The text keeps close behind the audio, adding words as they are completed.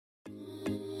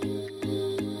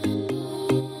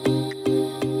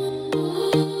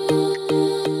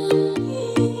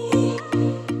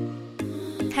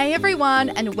Hey everyone,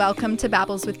 and welcome to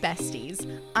Babbles with Besties.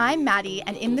 I'm Maddie,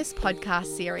 and in this podcast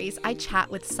series, I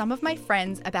chat with some of my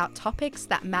friends about topics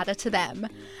that matter to them,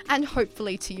 and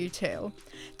hopefully to you too.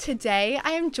 Today,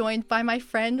 I am joined by my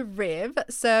friend Riv.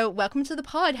 So welcome to the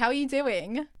pod. How are you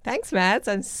doing? Thanks, Mads.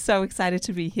 I'm so excited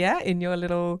to be here in your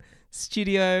little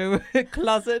studio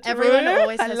closet Everyone room.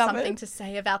 always has something to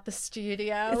say about the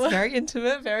studio. It's very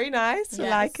intimate, very nice. Yes. I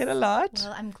like it a lot.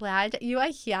 Well, I'm glad you are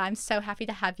here. I'm so happy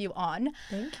to have you on.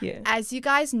 Thank you. As you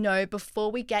guys know,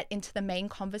 before we get into the main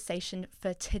conversation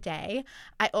for today,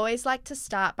 I always like to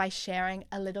start by sharing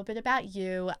a little bit about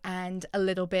you and a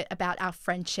little bit about our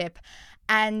friendship.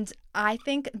 And I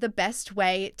think the best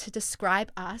way to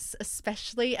describe us,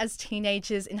 especially as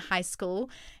teenagers in high school,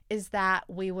 is that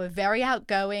we were very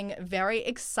outgoing, very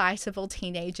excitable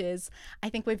teenagers. I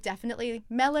think we've definitely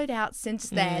mellowed out since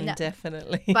then.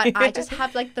 Definitely. But I just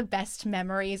have like the best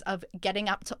memories of getting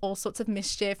up to all sorts of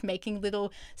mischief, making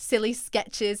little silly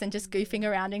sketches and just goofing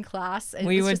around in class.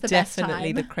 We were just the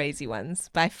definitely best the time. crazy ones.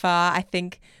 By far, I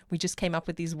think we just came up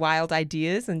with these wild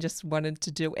ideas and just wanted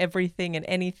to do everything and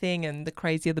anything, and the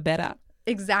crazier the better.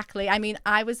 Exactly. I mean,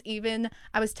 I was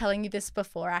telling you this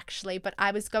before actually, but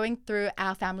I was going through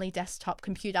our family desktop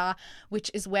computer,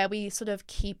 which is where we sort of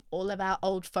keep all of our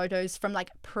old photos from like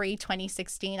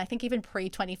pre-2016, I think even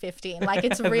pre-2015. Like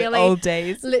it's really old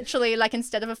days. Literally, like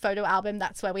instead of a photo album,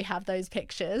 that's where we have those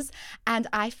pictures. And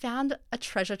I found a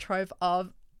treasure trove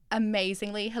of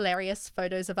amazingly hilarious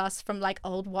photos of us from like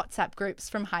old WhatsApp groups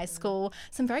from high school,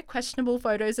 some very questionable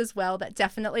photos as well that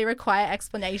definitely require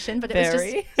explanation, but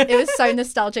it was so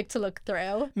nostalgic to look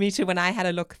through. Me too. When I had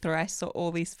a look through, I saw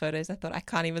all these photos. I thought, I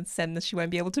can't even send this. She won't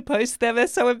be able to post them. They're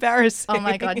so embarrassing. Oh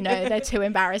my God, no, they're too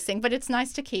embarrassing, but it's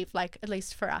nice to keep, like, at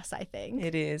least for us, I think.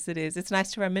 It is. It's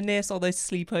nice to reminisce, all those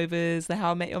sleepovers, the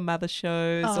How I Met Your Mother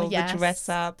shows, all the dress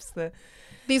ups,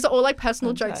 These are all like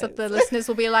personal jokes that the listeners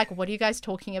will be like, what are you guys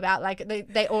talking about? Like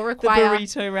they all require the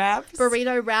burrito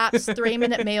wraps.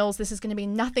 3-minute meals. This is going to be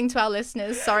nothing to our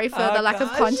listeners. Sorry for the lack of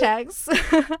context.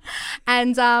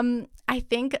 And I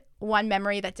think one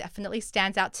memory that definitely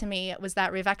stands out to me was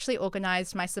that Riv actually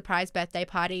organized my surprise birthday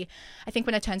party, I think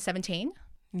when I turned 17.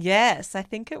 Yes, I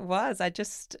think it was. I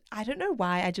don't know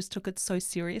why I just took it so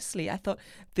seriously. I thought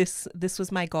this was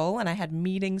my goal, and I had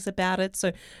meetings about it.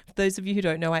 So for those of you who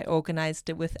don't know, I organized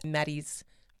it with Maddie's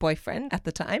boyfriend at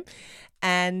the time,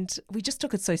 and we just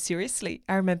took it so seriously.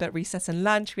 I remember at recess and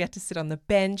lunch, we had to sit on the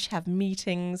bench, have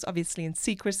meetings, obviously in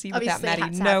secrecy without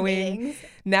Maddie knowing.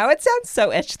 Now it sounds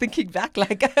so etched thinking back,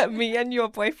 like me and your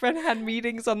boyfriend had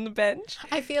meetings on the bench.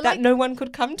 I feel that like no one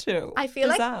could come to. I feel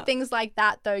like things like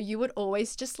that, though, you would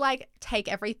always just like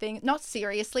take everything not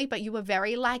seriously, but you were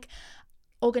very like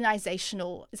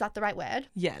organizational. Is that the right word?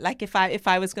 Yeah, like if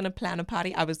I was going to plan a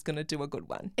party, I was going to do a good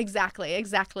one. Exactly.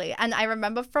 And I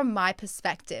remember from my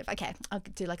perspective, okay, I'll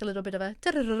do like a little bit of a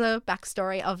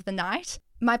backstory of the night.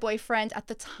 My boyfriend at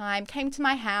the time came to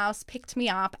my house, picked me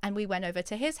up, and we went over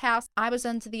to his house. I was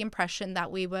under the impression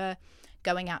that we were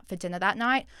going out for dinner that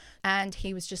night, and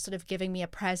he was just sort of giving me a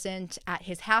present at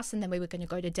his house, and then we were going to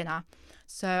go to dinner.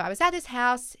 So I was at his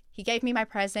house. He gave me my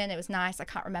present. It was nice. I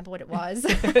can't remember what it was.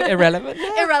 Irrelevant.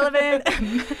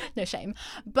 No shame.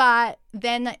 But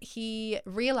then he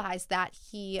realized that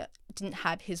he didn't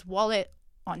have his wallet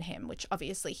on him, which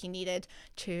obviously he needed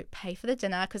to pay for the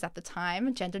dinner, because at the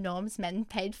time, gender norms, men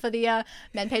paid for the meal.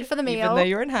 Even though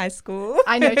you're in high school.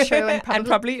 I know, true. And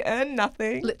probably earned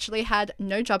nothing. Literally had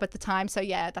no job at the time. So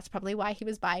yeah, that's probably why he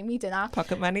was buying me dinner.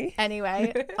 Pocket money.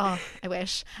 Anyway, I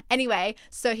wish. Anyway,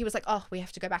 so he was like, oh, we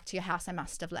have to go back to your house. I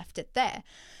must have left it there.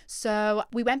 So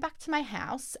we went back to my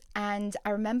house, and I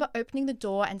remember opening the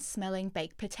door and smelling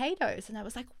baked potatoes. And I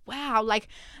was like, wow, like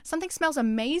something smells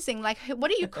amazing. Like, what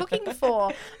are you cooking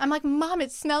for? I'm like, Mom, it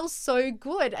smells so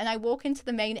good. And I walk into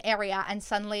the main area, and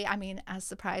suddenly, I mean, as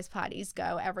surprise parties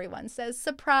go, everyone says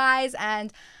surprise.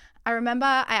 And I remember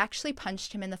I actually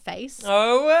punched him in the face.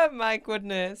 Oh my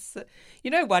goodness. You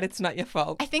know what? It's not your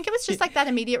fault. I think it was just like that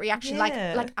immediate reaction.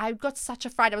 Yeah. Like I got such a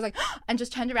fright. I was like, and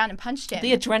just turned around and punched him.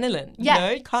 The adrenaline. Yeah. You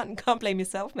know, you can't blame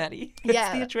yourself, Maddie.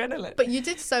 Yeah. It's the adrenaline. But you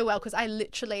did so well, because I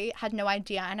literally had no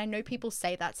idea. And I know people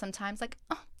say that sometimes, like,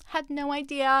 oh, had no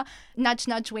idea. Nudge,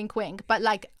 nudge, wink, wink. But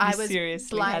like I was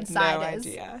seriously blindsided. had no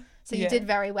idea. So you did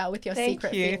very well with your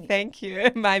secret thing. Thank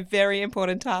you. My very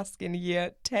important task in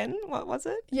year 10, what was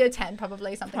it? Year 10,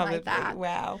 probably, something like that.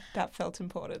 Wow, that felt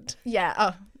important. Yeah,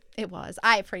 oh, it was.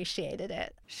 I appreciated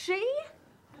it. She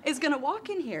is going to walk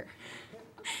in here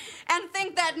and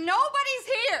think that nobody's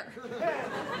here.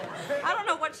 I don't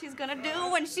know what she's going to do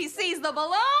when she sees the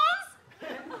balloons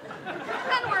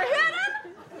and we're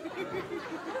hidden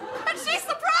and she's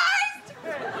surprised.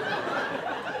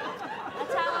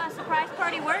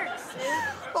 party works.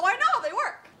 Oh, I know, they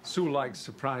work. Sue likes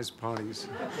surprise parties.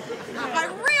 I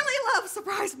really love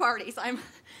surprise parties. I'm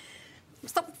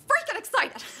so freaking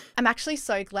excited. I'm actually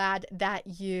so glad that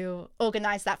you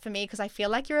organized that for me, because I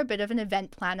feel like you're a bit of an event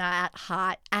planner at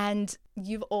heart, and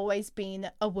you've always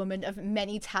been a woman of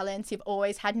many talents. You've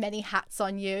always had many hats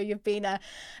on you. You've been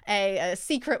a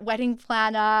secret wedding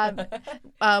planner.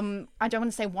 I don't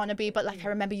want to say wannabe, but like I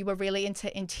remember you were really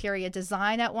into interior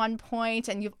design at one point,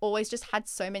 and you've always just had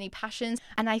so many passions.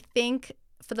 And I think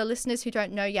for the listeners who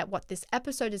don't know yet what this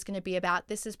episode is going to be about,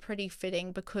 this is pretty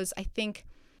fitting, because I think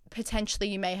potentially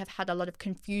you may have had a lot of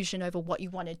confusion over what you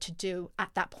wanted to do at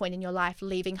that point in your life,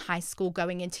 leaving high school,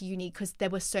 going into uni, because there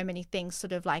were so many things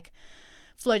sort of like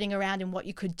floating around in what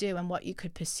you could do and what you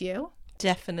could pursue.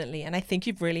 Definitely. And I think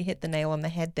you've really hit the nail on the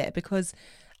head there, because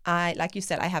like you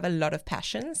said, I have a lot of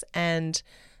passions, and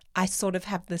I sort of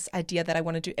have this idea that I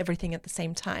want to do everything at the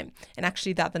same time. And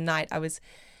actually the other night I was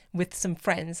with some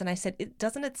friends and I said,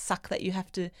 doesn't it suck that you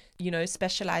have to,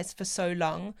 specialize for so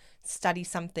long, study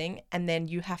something, and then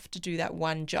you have to do that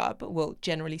one job, well,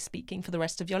 generally speaking, for the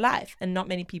rest of your life. And not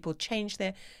many people change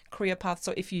their career paths,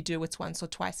 or if you do, it's once or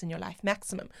twice in your life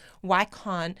maximum. Why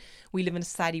can't we live in a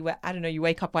society where, I don't know, you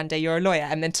wake up one day, you're a lawyer,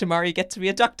 and then tomorrow you get to be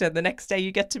a doctor, the next day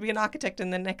you get to be an architect,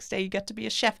 and the next day you get to be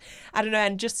a chef. I don't know,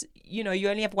 and just, you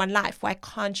only have one life. Why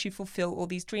can't you fulfill all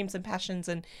these dreams and passions,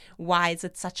 and why is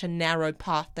it such a narrow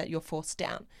path that you're forced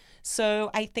down? So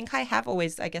I think I have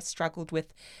always, I guess, struggled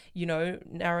with,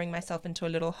 narrowing myself into a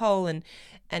little hole and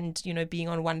being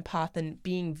on one path and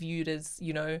being viewed as,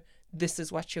 this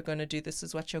is what you're going to do, this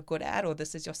is what you're good at, or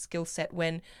this is your skill set,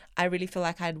 when I really feel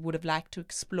like I would have liked to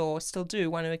explore, still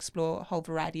do want to explore a whole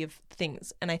variety of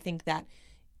things. And I think that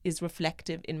is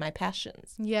reflective in my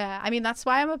passions. Yeah, I mean, that's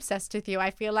why I'm obsessed with you. I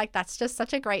feel like that's just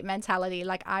such a great mentality.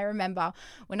 Like, I remember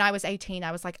when I was 18,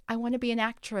 I was like, I want to be an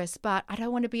actress, but I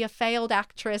don't want to be a failed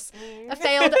actress, a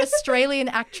failed Australian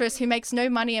actress who makes no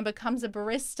money and becomes a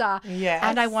barista. Yes,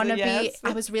 and I want to yes.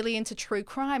 I was really into true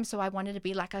crime, so I wanted to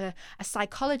be like a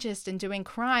psychologist and doing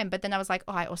crime. But then I was like,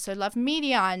 I also love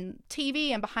media and TV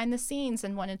and behind the scenes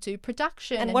and wanted to do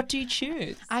production. And what do you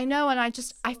choose? I know, and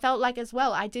I felt like as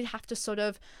well, I did have to sort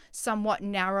of somewhat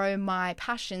narrow my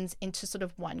passions into sort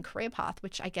of one career path,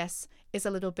 which I guess is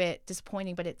a little bit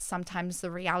disappointing, but it's sometimes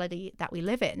the reality that we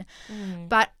live in.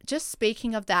 But just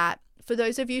speaking of that, for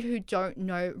those of you who don't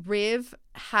know, Riv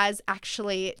has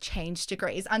actually changed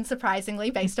degrees,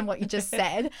 unsurprisingly, based on what you just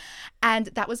said. And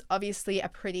that was obviously a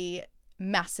pretty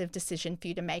massive decision for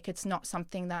you to make. It's not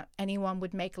something that anyone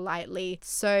would make lightly.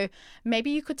 So maybe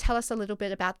you could tell us a little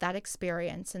bit about that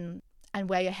experience and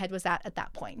where your head was at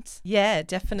that point. Yeah,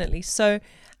 definitely. So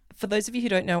for those of you who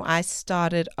don't know, I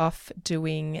started off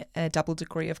doing a double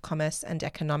degree of commerce and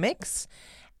economics,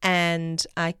 and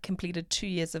I completed 2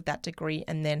 years of that degree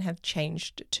and then have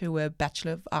changed to a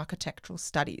Bachelor of Architectural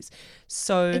Studies.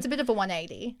 So it's a bit of a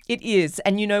 180. It is.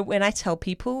 And, when I tell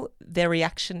people, their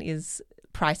reaction is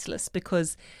priceless,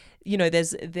 because,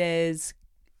 there's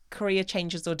career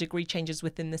changes or degree changes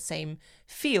within the same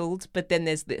field, but then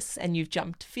there's this, and you've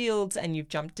jumped fields and you've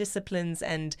jumped disciplines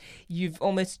and you've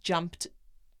almost jumped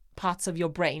parts of your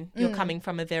brain. You're coming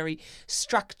from a very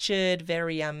structured,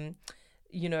 very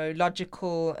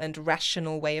logical and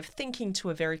rational way of thinking to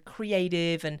a very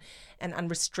creative and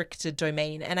unrestricted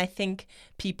domain. And I think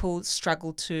people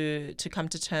struggle to come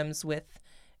to terms with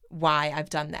why I've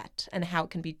done that and how it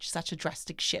can be such a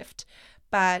drastic shift.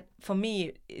 But for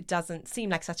me, it doesn't seem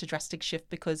like such a drastic shift,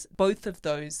 because both of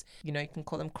those, you can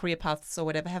call them career paths or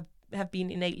whatever, have been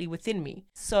innately within me.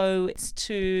 So it's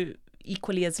two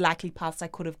equally as likely paths I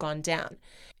could have gone down.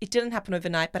 It didn't happen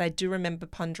overnight, but I do remember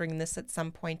pondering this at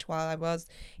some point while I was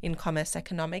in commerce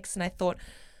economics. And I thought,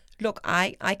 look,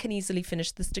 I can easily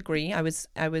finish this degree. I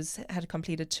had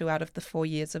completed 2 out of the 4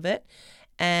 years of it.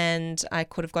 And I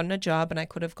could have gotten a job, and I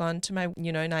could have gone to my,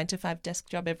 9-to-5 desk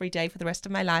job every day for the rest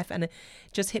of my life. And it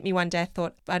just hit me one day. I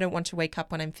thought, I don't want to wake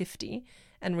up when I'm 50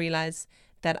 and realize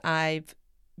that I've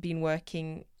been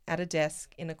working at a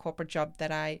desk in a corporate job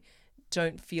that I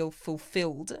don't feel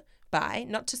fulfilled by.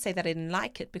 Not to say that I didn't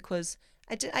like it, because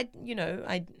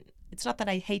it's not that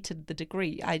I hated the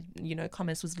degree.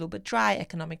 Commerce was a little bit dry.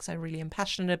 Economics I really am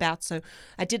passionate about. So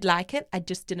I did like it. I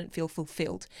just didn't feel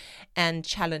fulfilled and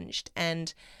challenged.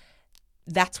 And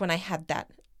that's when I had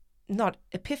that, not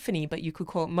epiphany, but you could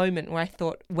call it moment, where I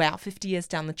thought, wow, 50 years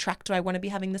down the track, do I want to be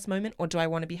having this moment, or do I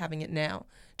want to be having it now?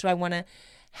 Do I want to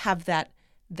have that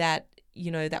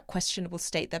questionable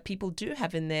state that people do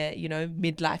have in their,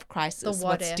 midlife crisis, The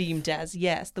what what's if. deemed as,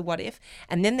 yes, the what if.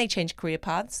 And then they change career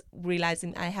paths,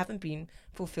 realizing I haven't been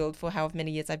fulfilled for however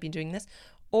many years I've been doing this.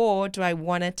 Or do I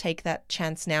want to take that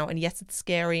chance now? And yes, it's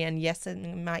scary. And yes, I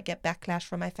might get backlash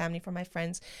from my family, from my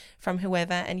friends, from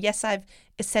whoever. And yes, I've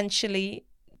essentially,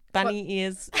 bunny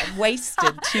ears,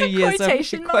 wasted 2 years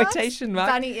quotation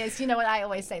marks. Bunny ears. You know what? I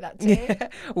always say that too. Yeah,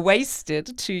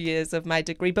 wasted 2 years of my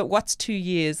degree. But what's 2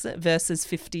 years versus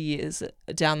 50 years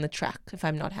down the track if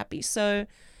I'm not happy? So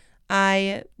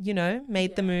I,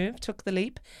 made the move, took the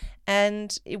leap.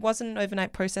 And it wasn't an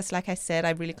overnight process. Like I said, I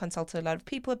really consulted a lot of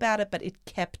people about it, but it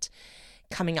kept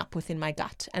coming up within my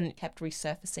gut and kept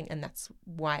resurfacing. And that's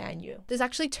why I knew. There's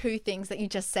actually two things that you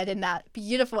just said in that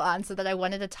beautiful answer that I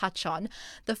wanted to touch on.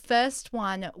 The first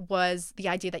one was the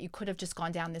idea that you could have just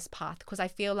gone down this path, because I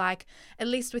feel like, at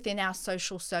least within our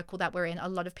social circle that we're in, a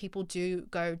lot of people do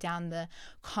go down the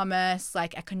commerce,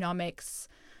 like economics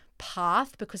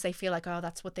path, because they feel like, oh,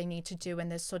 that's what they need to do.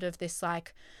 And there's sort of this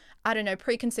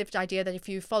preconceived idea that if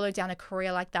you follow down a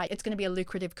career like that, it's going to be a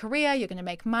lucrative career, you're going to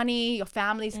make money, your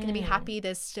family's going to be happy,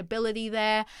 there's stability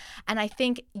there. And I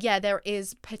think, there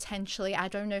is potentially, I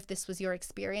don't know if this was your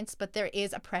experience, but there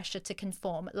is a pressure to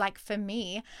conform. Like for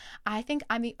me, I think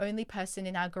I'm the only person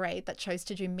in our grade that chose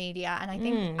to do media. And I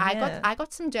think I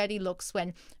got some dirty looks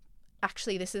when,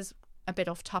 actually this is a bit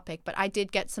off topic, but I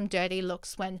did get some dirty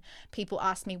looks when people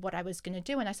asked me what I was going to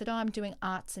do. And I said, oh, I'm doing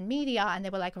arts and media. And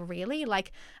they were like, really?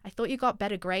 Like, I thought you got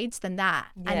better grades than that.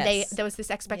 Yes. And there was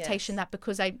this expectation that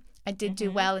because I did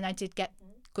do well and I did get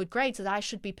good grades, that I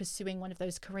should be pursuing one of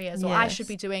those careers, or I should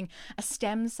be doing a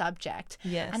STEM subject.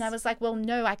 Yes. And I was like, well,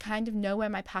 no, I kind of know where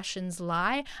my passions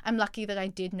lie. I'm lucky that I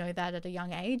did know that at a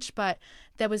young age, but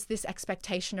there was this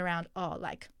expectation around, oh,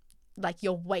 like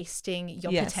you're wasting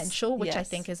your potential, which I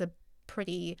think is a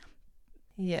pretty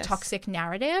toxic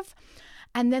narrative.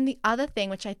 And then the other thing,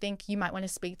 which I think you might want to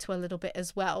speak to a little bit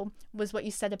as well, was what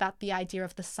you said about the idea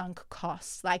of the sunk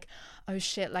costs. Like, oh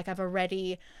shit, like I've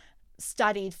already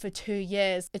studied for 2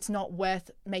 years. It's not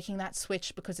worth making that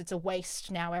switch because it's a waste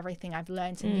now, everything I've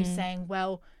learned. And you saying,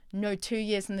 well, no, 2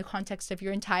 years in the context of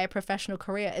your entire professional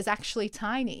career is actually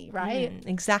tiny, right?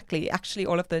 Exactly. Actually,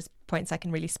 all of those points I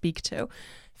can really speak to.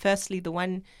 Firstly, the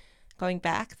one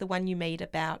you made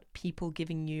about people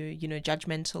giving you,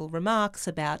 judgmental remarks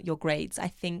about your grades. I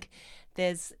think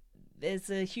there's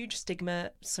a huge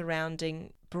stigma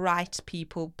surrounding bright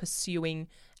people pursuing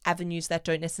avenues that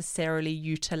don't necessarily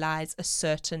utilize a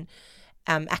certain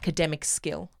academic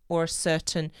skill or a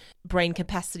certain brain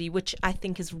capacity, which I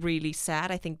think is really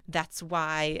sad. I think that's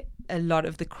why a lot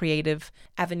of the creative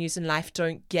avenues in life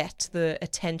don't get the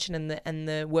attention and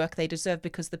the work they deserve,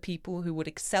 because the people who would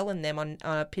excel in them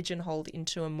are pigeonholed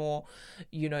into a more,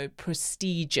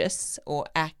 prestigious or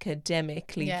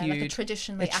academically viewed,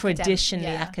 like a traditionally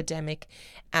academic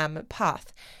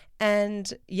path.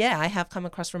 And I have come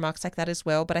across remarks like that as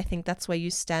well. But I think that's where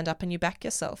you stand up and you back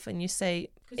yourself and you say,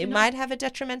 it might have a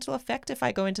detrimental effect if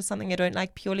I go into something I don't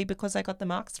like purely because I got the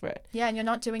marks for it. Yeah, and you're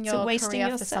not doing your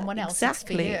career for someone else.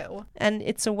 Exactly. It's for you. And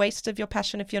it's a waste of your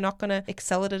passion if you're not going to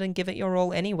excel at it and give it your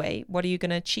all anyway. What are you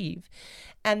going to achieve?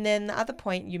 And then the other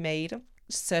point you made,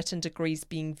 certain degrees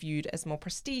being viewed as more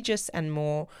prestigious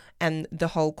and the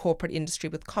whole corporate industry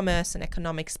with commerce and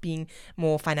economics being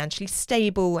more financially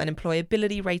stable and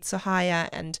employability rates are higher,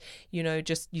 and you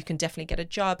can definitely get a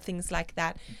job, things like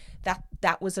that.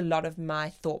 That was a lot of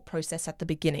my thought process at the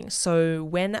beginning. So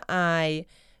when I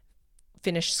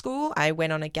finished school, I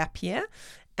went on a gap year.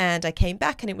 And I came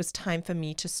back and it was time for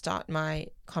me to start my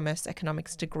commerce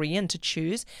economics degree and to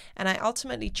choose. And I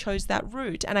ultimately chose that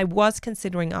route. And I was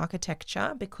considering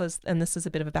architecture because, and this is a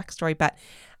bit of a backstory, but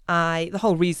the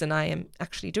whole reason I am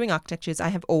actually doing architecture is I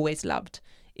have always loved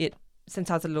it since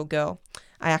I was a little girl.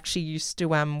 I actually used to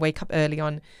wake up early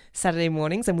on Saturday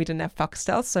mornings, and we didn't have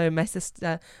Foxtel, so my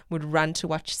sister would run to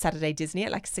watch Saturday Disney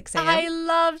at like 6 a.m. I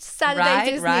loved Saturday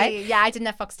Disney. Right? Yeah, I didn't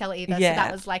have Foxtel either, so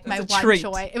that was like my one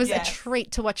joy. It was a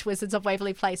treat to watch Wizards of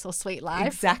Waverly Place or Sweet Life.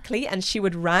 Exactly, and she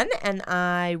would run, and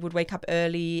I would wake up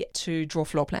early to draw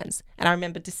floor plans. And I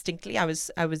remember distinctly, I was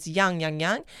young,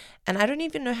 and I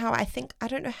don't know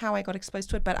how I got exposed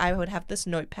to it, but I would have this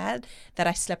notepad that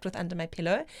I slept with under my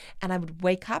pillow, and I would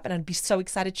wake up and I'd be so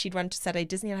excited she'd run to Saturday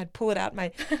Disney, and I'd pull it out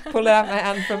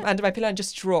from under my pillow and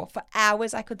just draw for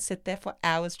hours. I could sit there for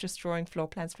hours just drawing floor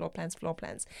plans.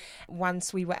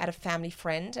 Once we were at a family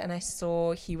friend and I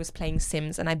saw he was playing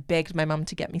Sims, and I begged my mum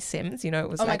to get me Sims. It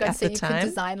was at the time. So you could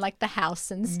design like the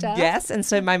house and stuff. Yes, and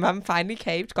so my mum finally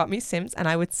caved, got me Sims, and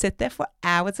I would sit there for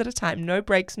hours at a time. No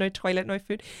breaks, no toilet, no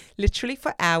food. Literally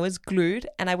for hours glued,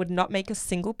 and I would not make a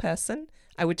single person.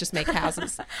 I would just make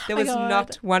houses. There was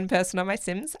not one person on my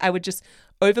Sims. I would just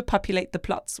overpopulate the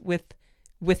plots with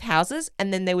with houses,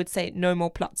 and then they would say no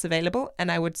more plots available,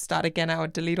 and I would start again. I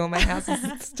would delete all my houses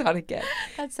and start again.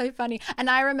 That's so funny. And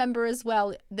I remember as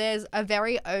well, there's a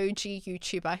very OG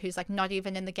YouTuber who's like not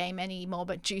even in the game anymore,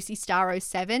 but Juicy Star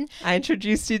 07. I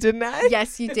introduced you, didn't I?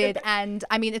 Yes, you did. And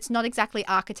I mean, it's not exactly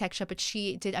architecture, but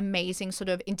she did amazing sort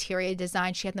of interior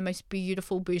design. She had the most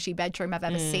beautiful bougie bedroom I've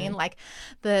ever seen, like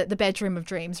the bedroom of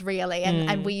dreams, really.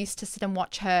 And we used to sit and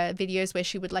watch her videos where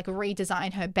she would like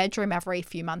redesign her bedroom every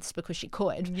few months because she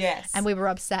could. Yes. And we were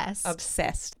obsessed.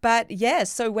 But yeah,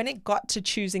 so when it got to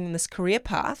choosing this career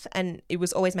path, and it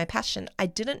was always my passion, I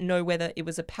didn't know whether it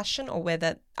was a passion or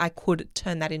whether I could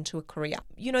turn that into a career.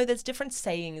 You know, there's different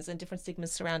sayings and different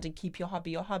stigmas surrounding keep your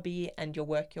hobby and your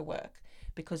work your work.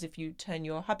 Because if you turn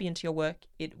your hobby into your work,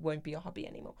 it won't be a hobby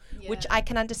anymore, which I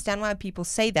can understand why people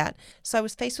say that. So I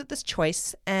was faced with this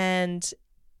choice, and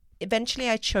eventually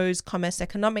I chose commerce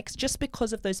economics just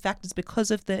because of those factors,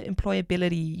 because of the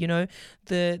employability, you know,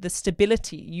 the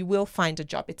stability. You will find a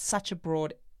job. It's such a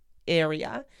broad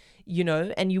area, you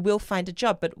know, and you will find a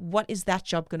job. But what is that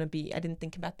job going to be? I didn't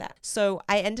think about that. So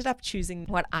I ended up choosing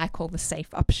what I call the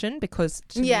safe option, because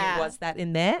to me it was that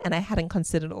in there, and I hadn't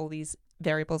considered all these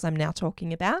variables I'm now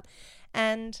talking about.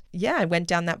 And yeah, I went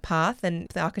down that path, and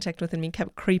the architect within me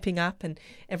kept creeping up, and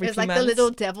every It was few like months, the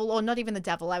little devil, or not even the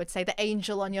devil, I would say, the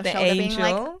angel on your the shoulder being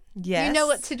like, angel, yes, you know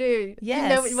what to do.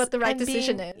 yes, You know what the right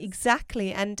decision is.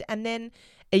 Exactly. And then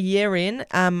a year in,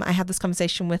 I had this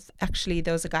conversation with, actually,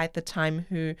 there was a guy at the time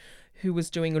who was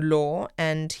doing law,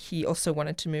 and he also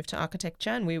wanted to move to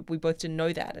architecture, and we both didn't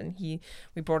know that, and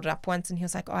we brought it up once, and he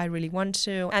was like, oh, I really want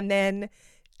to. And then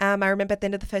I remember at the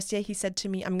end of the first year, he said to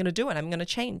me, I'm going to do it. I'm going to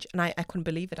change. And I couldn't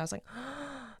believe it. I was like,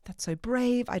 oh, that's so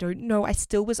brave. I don't know. I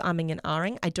still was umming and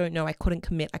ahhing. I don't know. I couldn't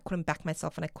commit. I couldn't back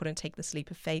myself, and I couldn't take this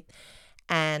leap of faith.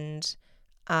 And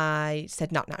I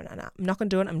said, no. I'm not going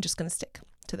to do it. I'm just going to stick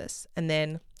to this. And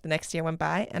then the next year went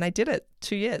by, and I did it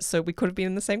 2 years. So we could have been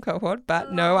in the same cohort,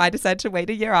 but no, I decided to wait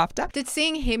a year after. Did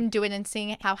seeing him do it and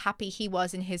seeing how happy he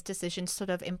was in his decision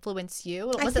sort of influence you?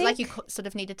 Or was it like you sort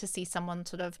of needed to see someone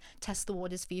sort of test the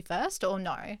waters for you first, or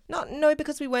no? No,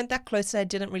 because we weren't that close, and I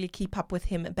didn't really keep up with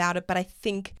him about it. But I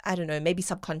think, I don't know, maybe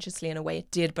subconsciously in a way it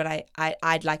did, but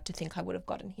I'd like to think I would have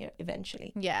gotten here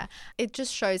eventually. Yeah. It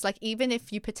just shows, like, even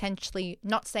if you potentially,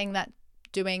 not saying that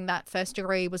doing that first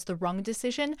degree was the wrong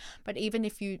decision, but even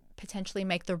if you potentially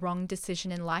make the wrong decision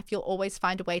in life, you'll always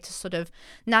find a way to sort of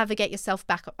navigate yourself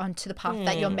back onto the path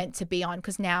that you're meant to be on,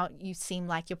 because now you seem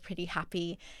like you're pretty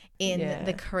happy in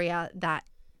the career that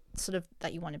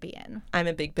you want to be in. I'm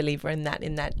a big believer in that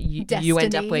you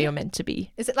end up where you're meant to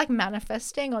be. Is it like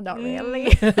manifesting or not really?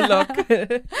 Look,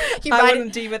 I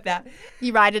wouldn't deal with that.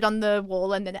 You write it on the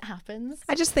wall and then it happens.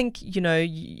 I just think, you know,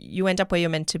 you end up where you're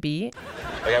meant to be.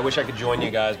 Like, I wish I could join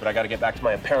you guys, but I got to get back to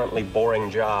my apparently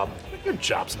boring job. Your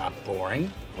job's not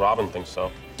boring. Robin thinks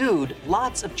so. Dude,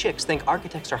 lots of chicks think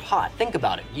architects are hot. Think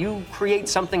about it. You create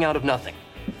something out of nothing.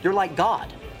 You're like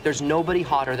God. There's nobody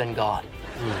hotter than God.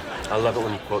 I love it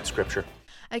when you quote scripture.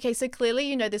 Okay, so clearly,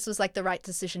 you know, this was like the right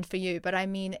decision for you, but I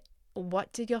mean,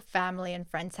 what did your family and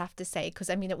friends have to say? Because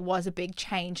I mean, it was a big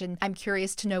change, and I'm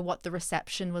curious to know what the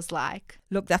reception was like.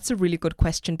 Look, that's a really good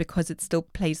question, because it still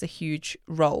plays a huge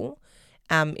role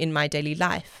in my daily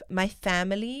life. My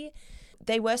family,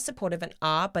 they were supportive and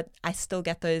are, but I still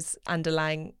get those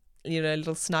underlying, you know,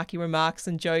 little snarky remarks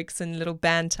and jokes and little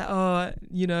banter. Oh,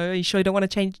 you know, are you sure you don't want to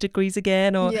change degrees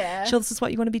again? Or, sure, this is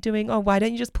what you want to be doing. Oh, why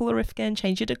don't you just pull a Rifka and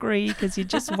change your degree because you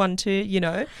just want to, you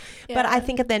know? Yeah. But I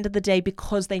think at the end of the day,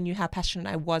 because they knew how passionate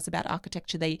I was about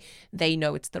architecture, they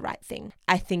know it's the right thing.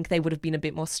 I think they would have been a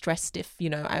bit more stressed if, you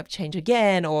know, I've changed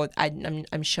again, or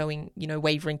I'm showing, you know,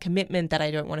 wavering commitment that I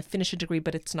don't want to finish a degree,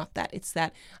 but it's not that. It's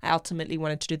that I ultimately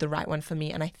wanted to do the right one for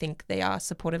me, and I think they are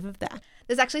supportive of that.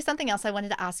 There's actually something else I wanted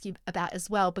to ask you about as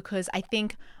well, because I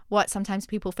think what sometimes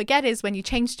people forget is when you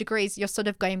change degrees, you're sort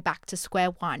of going back to square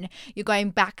one. You're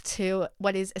going back to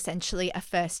what is essentially a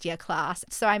first year class.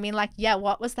 So I mean, like, yeah,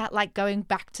 what was that like, going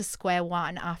back to square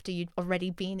one after you'd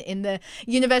already been in the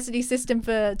university system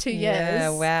for 2 years? Yeah,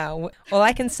 wow. All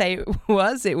I can say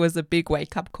was it was a big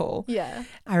wake up call. Yeah.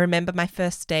 I remember my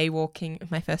first day of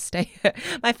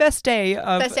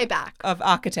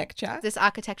architecture. This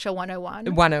Architecture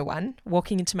 101. 101.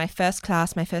 Walking into my first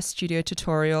class, my first studio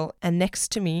tutorial, and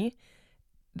next to me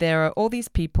there are all these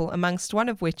people, amongst one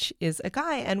of which is a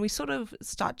guy, and we sort of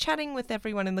start chatting with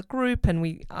everyone in the group, and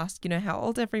we ask, you know, how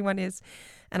old everyone is.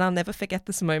 And I'll never forget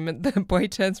this moment. The boy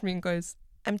turns to me and goes,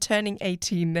 I'm turning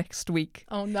 18 next week.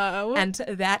 Oh no. And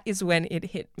that is when it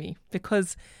hit me,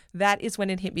 because that is when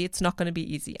it hit me. It's not going to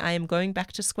be easy. I am going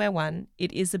back to square one.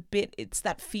 It is a bit, it's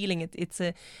that feeling. It's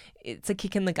a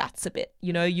kick in the guts a bit.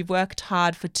 You know, you've worked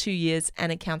hard for 2 years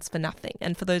and it counts for nothing.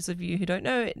 And for those of you who don't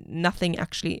know, nothing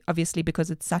actually, obviously,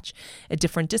 because it's such a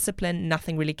different discipline,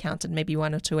 nothing really counted, maybe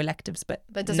 1 or 2 electives, but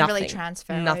it doesn't nothing, really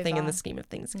transfer nothing in over. the scheme of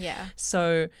things. Yeah.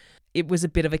 So it was a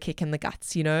bit of a kick in the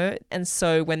guts, you know? And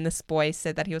so when this boy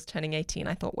said that he was turning 18,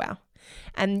 I thought, wow.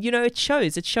 And, you know, it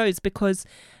shows because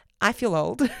I feel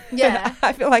old. Yeah.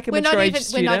 I feel like a We're mature not age even,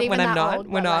 student we're not even when I'm that not. old,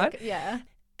 We're but, not. like, yeah.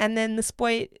 And then this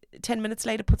boy 10 minutes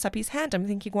later puts up his hand. I'm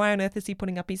thinking, why on earth is he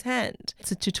putting up his hand?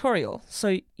 It's a tutorial.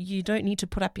 So you don't need to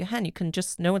put up your hand. You can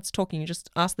just know it's talking. You just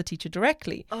ask the teacher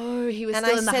directly. Oh, he was And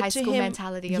still I in the said high to school him,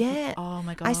 mentality of, yeah. oh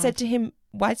my God. I said to him,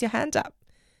 why is your hand up?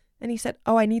 And he said,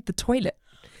 oh, I need the toilet.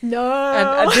 no.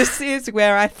 And this is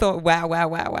where I thought,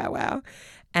 wow.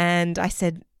 And I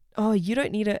said, oh, you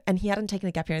don't need it. And he hadn't taken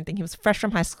a gap year or anything. He was fresh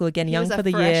from high school again, He young was a for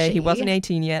the year. He freshie. wasn't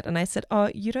 18 yet. And I said, oh,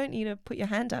 you don't need to put your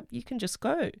hand up. You can just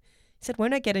go. He said,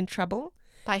 won't I get in trouble?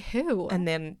 By who? And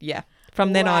then, yeah,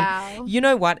 from then Wow. on, you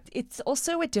know what? It's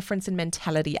also a difference in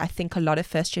mentality. I think a lot of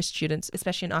first year students,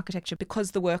 especially in architecture,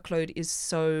 because the workload is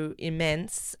so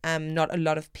immense, not a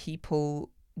lot of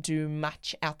people do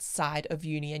much outside of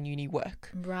uni and uni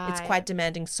work. Right. It's quite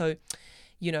demanding. So,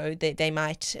 you know, they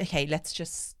might, okay, let's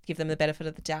just give them the benefit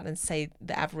of the doubt and say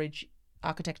the average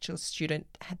architectural student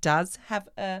does have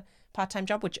a part-time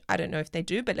job, which I don't know if they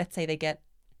do, but let's say they get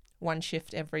 1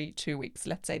 shift every 2 weeks,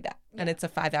 let's say that. And it's a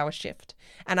 5-hour shift.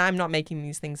 And I'm not making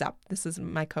these things up. This is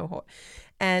my cohort.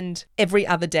 And every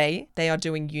other day they are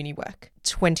doing uni work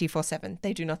 24/7.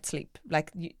 They do not sleep.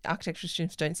 Like architectural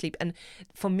students don't sleep. And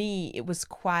for me, it was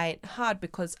quite hard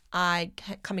because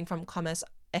coming from commerce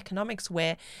economics,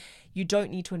 where you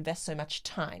don't need to invest so much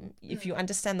time. If you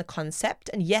understand the concept,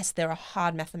 and yes, there are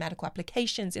hard mathematical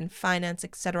applications in finance,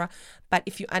 etc. But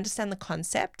if you understand the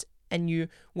concept and you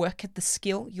work at the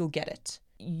skill, you'll get it.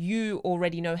 You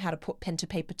already know how to put pen to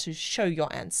paper to show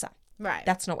your answer. Right.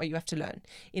 That's not what you have to learn.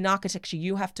 In architecture,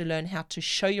 you have to learn how to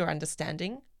show your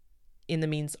understanding in the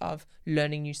means of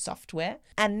learning new software.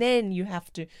 And then you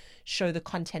have to show the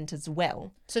content as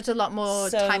well. So it's a lot more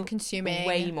So, time consuming.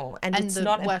 way more. And it's the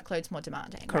not workload's more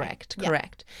demanding. Correct, right? Yeah.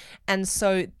 correct. And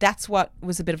so that's what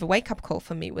was a bit of a wake-up call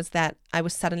for me, was that I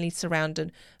was suddenly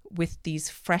surrounded with these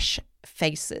fresh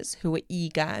faces who were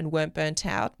eager and weren't burnt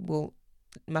out. Well,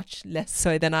 much less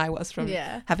so than I was from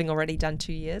having already done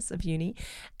 2 years of uni.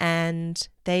 And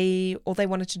all they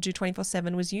wanted to do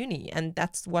 24/7 was uni. And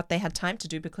that's what they had time to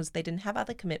do because they didn't have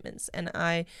other commitments. And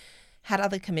I had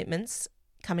other commitments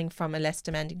coming from a less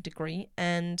demanding degree.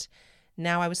 And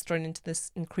now I was thrown into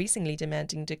this increasingly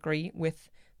demanding degree with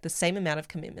the same amount of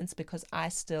commitments because I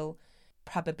still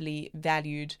probably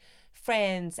valued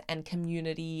friends and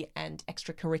community and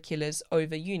extracurriculars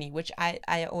over uni, which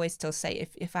I always still say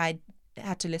if I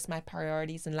had to list my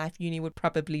priorities in life, uni would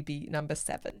probably be number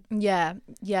 7. Yeah,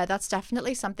 that's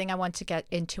definitely something I want to get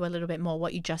into a little bit more,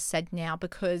 what you just said now,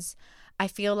 because I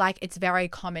feel like it's very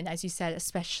common, as you said,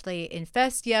 especially in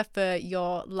first year, for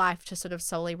your life to sort of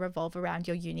solely revolve around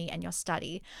your uni and your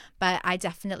study. But I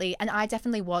definitely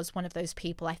was one of those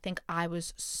people. I think I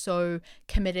was so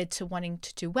committed to wanting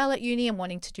to do well at uni and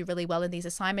wanting to do really well in these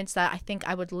assignments that I think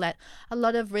I would let a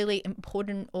lot of really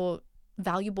important or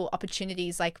valuable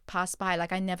opportunities like pass by.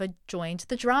 Like I never joined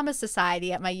the drama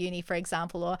society at my uni, for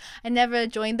example, or I never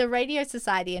joined the radio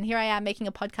society, and here I am making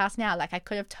a podcast now. Like I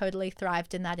could have totally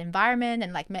thrived in that environment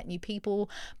and like met new people,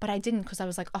 but I didn't because I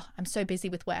was like, oh, I'm so busy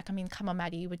with work. I mean, come on,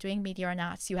 Maddie, you were doing media and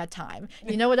arts, you had time,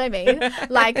 you know what I mean?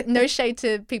 Like no shade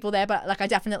to people there, but like I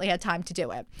definitely had time to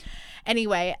do it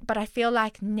anyway. But I feel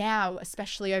like now,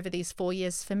 especially over these 4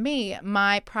 years for me,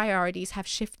 my priorities have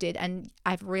shifted, and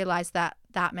I've realized that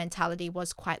mentality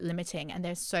was quite limiting, and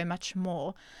there's so much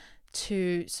more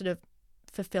to sort of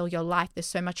fulfill your life. There's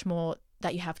so much more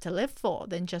that you have to live for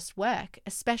than just work,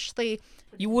 especially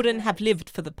you wouldn't have lived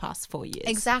for the past 4 years.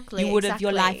 Exactly. You would have,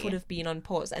 your life would have been on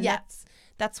pause. And Yeah.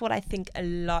 that's what I think a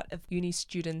lot of uni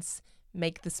students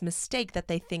make this mistake, that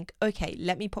they think, okay,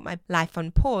 let me put my life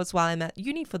on pause while I'm at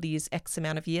uni for these X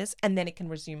amount of years, and then it can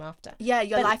resume after. Yeah,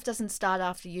 your But- life doesn't start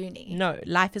after uni. No,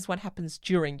 life is what happens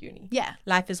during uni. Yeah.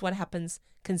 Life is what happens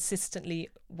consistently,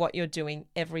 what you're doing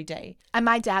every day. And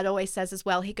my dad always says as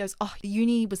well, he goes, oh,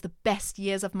 uni was the best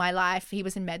years of my life. He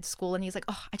was in med school and he's like,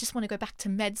 oh, I just want to go back to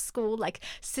med school, like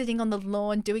sitting on the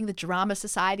lawn doing the drama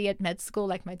society at med school.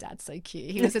 Like my dad's so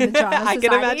cute. He was in the drama I society.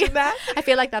 can imagine that. I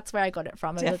feel like that's where I got it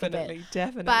from a little bit. Definitely.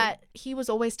 definitely. But he was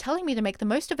always telling me to make the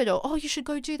most of it, or, oh, you should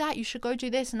go do that, you should go do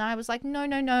this. And I was like,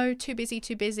 no, too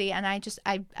busy. And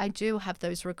I do have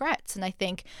those regrets. And I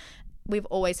think we've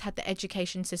always had the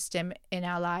education system in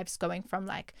our lives going from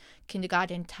like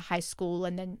kindergarten to high school,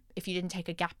 and then if you didn't take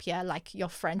a gap year, like your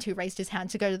friend who raised his hand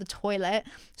to go to the toilet,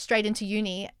 straight into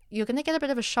uni. You're going to get a bit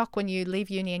of a shock when you leave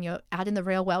uni and you're out in the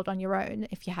real world on your own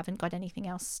if you haven't got anything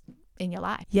else in your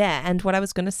life. Yeah, and what I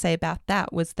was going to say about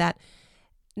that was that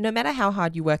no matter how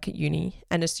hard you work at uni,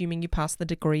 and assuming you pass the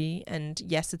degree, and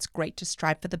yes, it's great to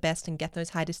strive for the best and get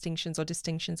those high distinctions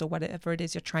or whatever it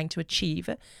is you're trying to achieve,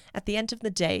 at the end of the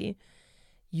day,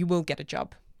 you will get a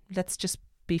job. Let's just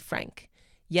be frank.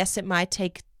 Yes, it might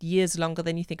take years longer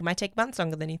than you think. It might take months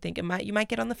longer than you think. You might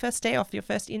get on the first day off your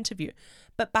first interview.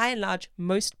 But by and large,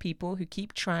 most people who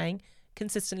keep trying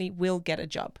consistently will get a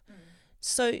job.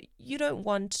 So you don't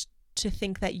want to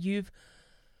think that you've,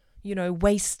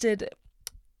 wasted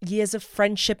years of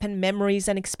friendship and memories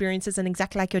and experiences. And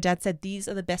exactly like your dad said, these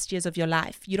are the best years of your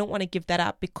life. You don't want to give that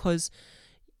up because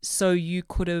so you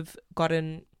could have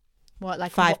gotten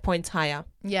 5 points higher.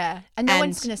 Yeah. And no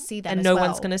one's going to see that. And no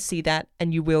one's going to see that.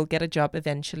 And you will get a job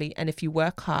eventually. And if you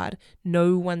work hard,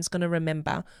 no one's going to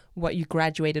remember what you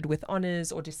graduated with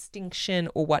honors or distinction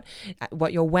or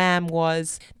what your WAM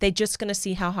was. They're just going to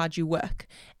see how hard you work.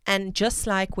 And just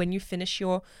like when you finish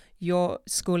your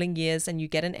schooling years and you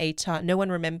get an ATAR, no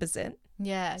one remembers it.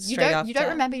 Yeah, you don't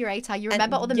remember your ATAR. You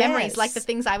remember all the memories, like the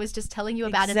things I was just telling you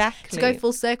about. Exactly. And to go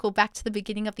full circle back to the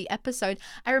beginning of the episode,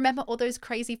 I remember all those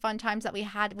crazy fun times that we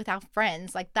had with our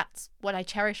friends. Like that's what I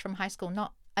cherish from high school,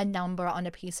 not a number on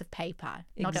a piece of paper.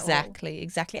 Not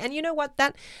exactly. And you know what?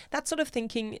 That sort of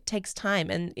thinking takes time,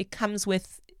 and it comes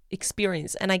with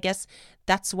experience. And I guess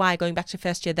that's why, going back to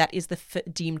first year, that is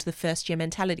deemed the first year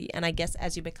mentality. And I guess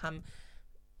as you become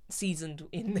seasoned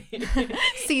in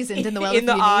the world in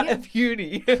the art of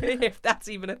uni, if that's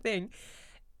even a thing,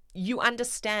 you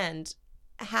understand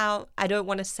how, I don't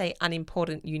want to say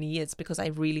unimportant uni is, because I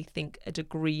really think a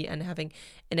degree and having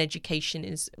an education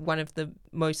is one of the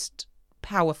most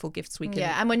powerful gifts we can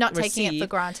and we're not receive. taking it for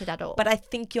granted at all. But I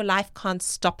think your life can't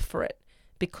stop for it,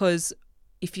 because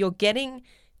if you're getting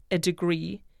a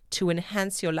degree to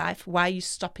enhance your life, why are you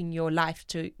stopping your life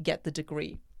to get the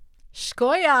degree?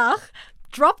 Shkoyach.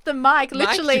 Drop the mic.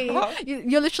 Literally,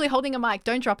 you're literally holding a mic.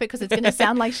 Don't drop it because it's going to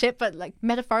sound like shit, but like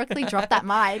metaphorically drop that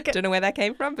mic. Don't know where that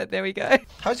came from, but there we go.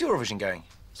 How's your revision going?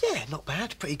 Yeah, not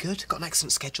bad. Pretty good. Got an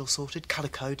excellent schedule sorted,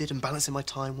 colour-coded and balancing my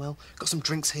time well. Got some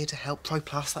drinks here to help, Pro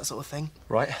Plus, that sort of thing.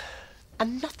 Right.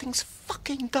 And nothing's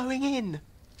fucking going in.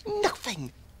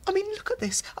 Nothing. I mean, look at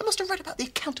this. I must have read about the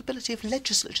accountability of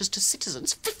legislatures to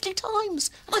citizens 50 times,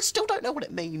 and I still don't know what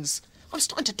it means. I'm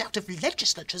starting to doubt if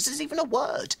legislatures is even a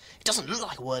word. It doesn't look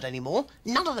like a word anymore.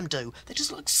 None of them do. They're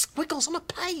just like squiggles on a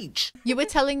page. You were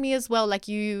telling me as well, like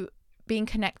you being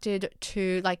connected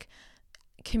to like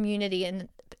community, and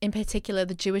in particular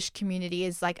the Jewish community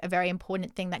is like a very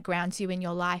important thing that grounds you in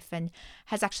your life and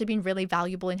has actually been really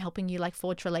valuable in helping you like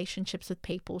forge relationships with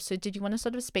people. So did you want to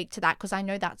sort of speak to that? Because I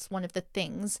know that's one of the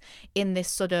things in this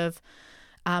sort of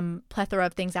plethora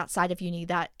of things outside of uni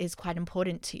that is quite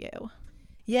important to you.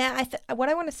 Yeah, what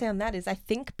I want to say on that is I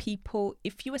think people,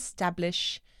 if you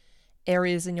establish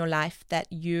areas in your life that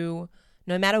you,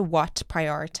 no matter what,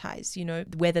 prioritize,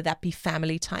 whether that be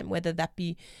family time, whether that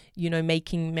be,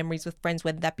 making memories with friends,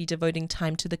 whether that be devoting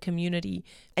time to the community,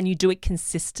 and you do it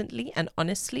consistently and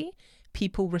honestly,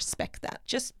 people respect that.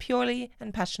 Just purely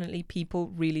and passionately, people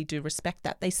really do respect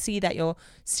that. They see that you're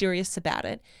serious about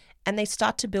it. And they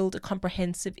start to build a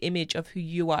comprehensive image of who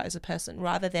you are as a person,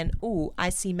 rather than, oh, I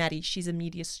see Maddie, she's a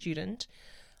media student.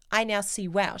 I now see,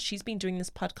 wow, she's been doing this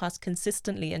podcast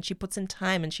consistently, and she puts in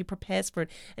time and she prepares for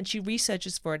it and she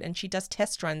researches for it and she does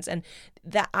test runs, and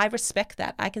that I respect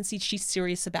that. I can see she's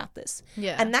serious about this.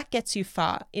 Yeah. And that gets you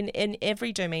far in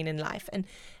every domain in life.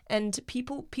 And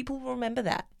people will remember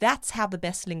that. That's how the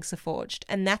best links are forged.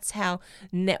 And that's how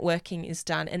networking is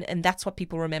done. And that's what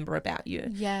people remember about you.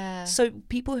 Yeah. So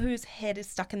people whose head is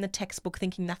stuck in the textbook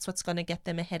thinking that's what's going to get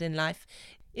them ahead in life,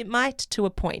 it might to a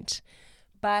point.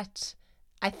 But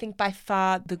I think by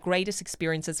far the greatest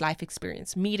experience is life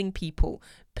experience, meeting people,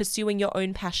 pursuing your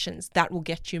own passions. That will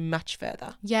get you much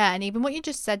further. Yeah, and even what you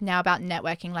just said now about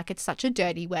networking, like it's such a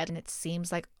dirty word and it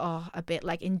seems like, a bit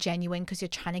like ingenuine because you're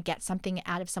trying to get something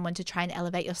out of someone to try and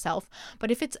elevate yourself.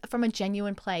 But if it's from a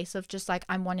genuine place of just like,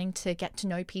 I'm wanting to get to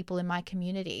know people in my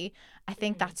community, I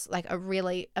think that's like a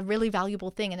really valuable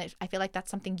thing. And I feel like that's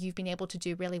something you've been able to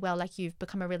do really well. Like you've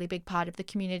become a really big part of the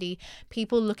community.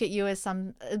 People look at you as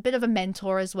a bit of a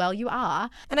mentor as well. You are.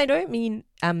 And I don't mean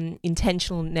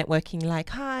intentional networking, like,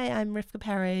 hi, I'm Rivka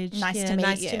Parriage. Nice to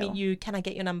meet you. Can I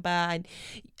get your number?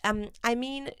 I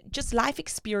mean, just life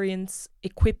experience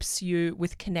equips you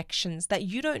with connections that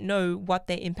you don't know what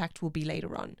their impact will be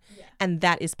later on. Yeah. And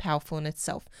that is powerful in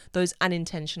itself, those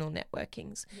unintentional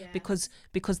networkings. Yes.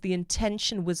 Because the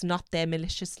intention was not there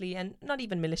maliciously, and not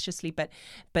even maliciously, but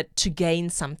to gain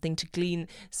something, to glean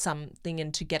something,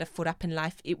 and to get a foot up in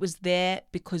life. It was there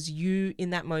because you in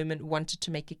that moment wanted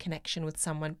to make a connection with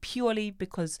someone purely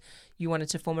because you wanted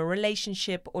to form a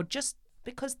relationship, or just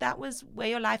because that was where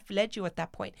your life led you at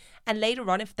that point. And later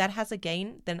on, if that has a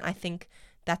gain, then I think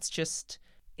that's just,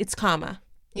 it's karma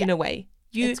in a way.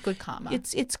 It's good karma.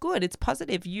 It's good. It's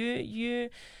positive. You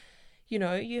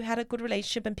know, you had a good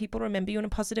relationship and people remember you in a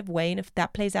positive way. And if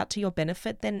that plays out to your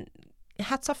benefit, then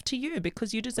hats off to you,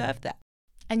 because you deserve that.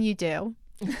 And you do.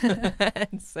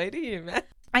 And so do you, man.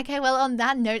 Okay, well, on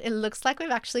that note, it looks like we've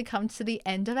actually come to the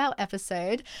end of our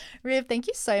episode. Riv, thank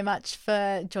you so much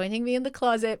for joining me in the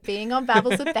closet, being on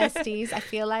Babbles with Besties. I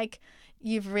feel like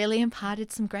you've really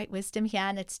imparted some great wisdom here,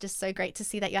 and it's just so great to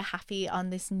see that you're happy on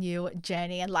this new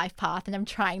journey and life path. And I'm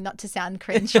trying not to sound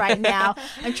cringe right now.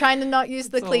 I'm trying to not use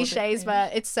the cliches,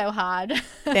 but it's so hard.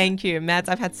 Thank you, Mads.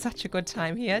 I've had such a good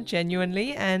time here,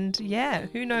 genuinely. And yeah,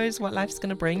 who knows what life's going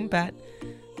to bring, but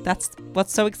that's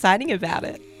what's so exciting about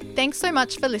it. Thanks so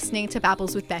much for listening to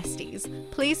Babbles with Besties.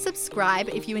 Please subscribe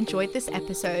if you enjoyed this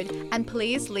episode, and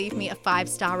please leave me a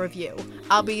 5-star review.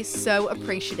 I'll be so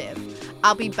appreciative.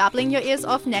 I'll be babbling your ears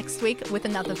off next week with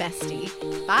another bestie.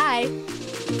 Bye.